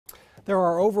There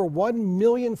are over 1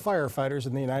 million firefighters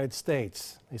in the United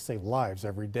States. They save lives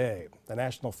every day. The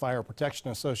National Fire Protection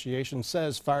Association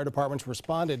says fire departments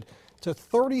responded to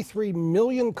 33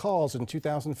 million calls in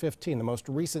 2015, the most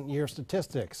recent year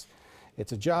statistics.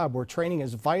 It's a job where training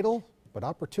is vital, but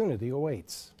opportunity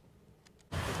awaits.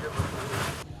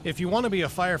 If you want to be a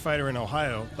firefighter in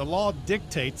Ohio, the law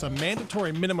dictates a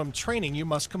mandatory minimum training you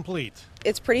must complete.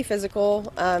 It's pretty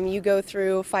physical. You go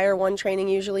through Fire 1 training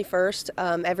usually first.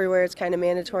 Everywhere it's kind of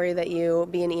mandatory that you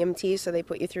be an EMT, so they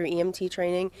put you through EMT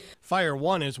training. Fire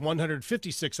 1 is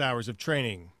 156 hours of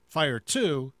training. Fire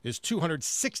 2 is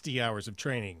 260 hours of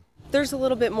training. There's a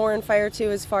little bit more in Fire 2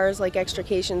 as far as like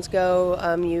extrications go.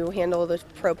 You handle the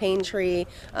propane tree.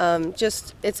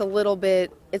 It's a little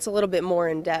bit more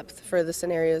in depth for the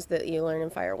scenarios that you learn in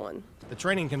Fire 1. The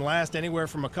training can last anywhere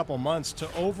from a couple months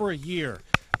to over a year,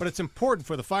 but it's important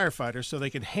for the firefighters so they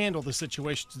can handle the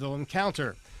situations they'll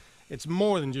encounter. It's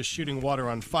more than just shooting water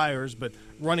on fires, but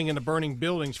running into burning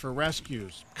buildings for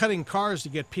rescues, cutting cars to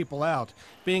get people out,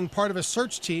 being part of a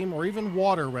search team, or even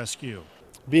water rescue.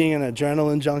 Being an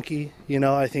adrenaline junkie,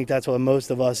 I think that's what most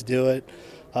of us do it.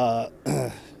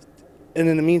 And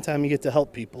in the meantime, you get to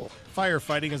help people.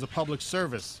 Firefighting is a public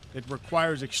service. It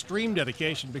requires extreme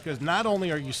dedication because not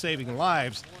only are you saving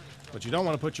lives, but you don't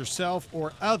want to put yourself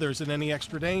or others in any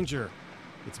extra danger.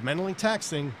 It's mentally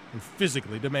taxing and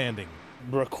physically demanding.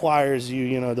 Requires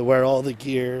you, to wear all the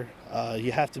gear.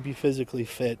 You have to be physically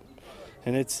fit,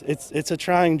 and it's a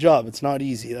trying job. It's not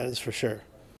easy, that is for sure.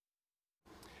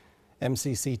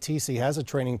 MCCTC has a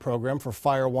training program for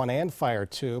Fire 1 and Fire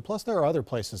 2, plus there are other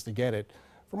places to get it.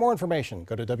 For more information,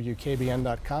 go to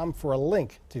WKBN.com for a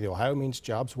link to the Ohio Means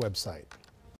Jobs website.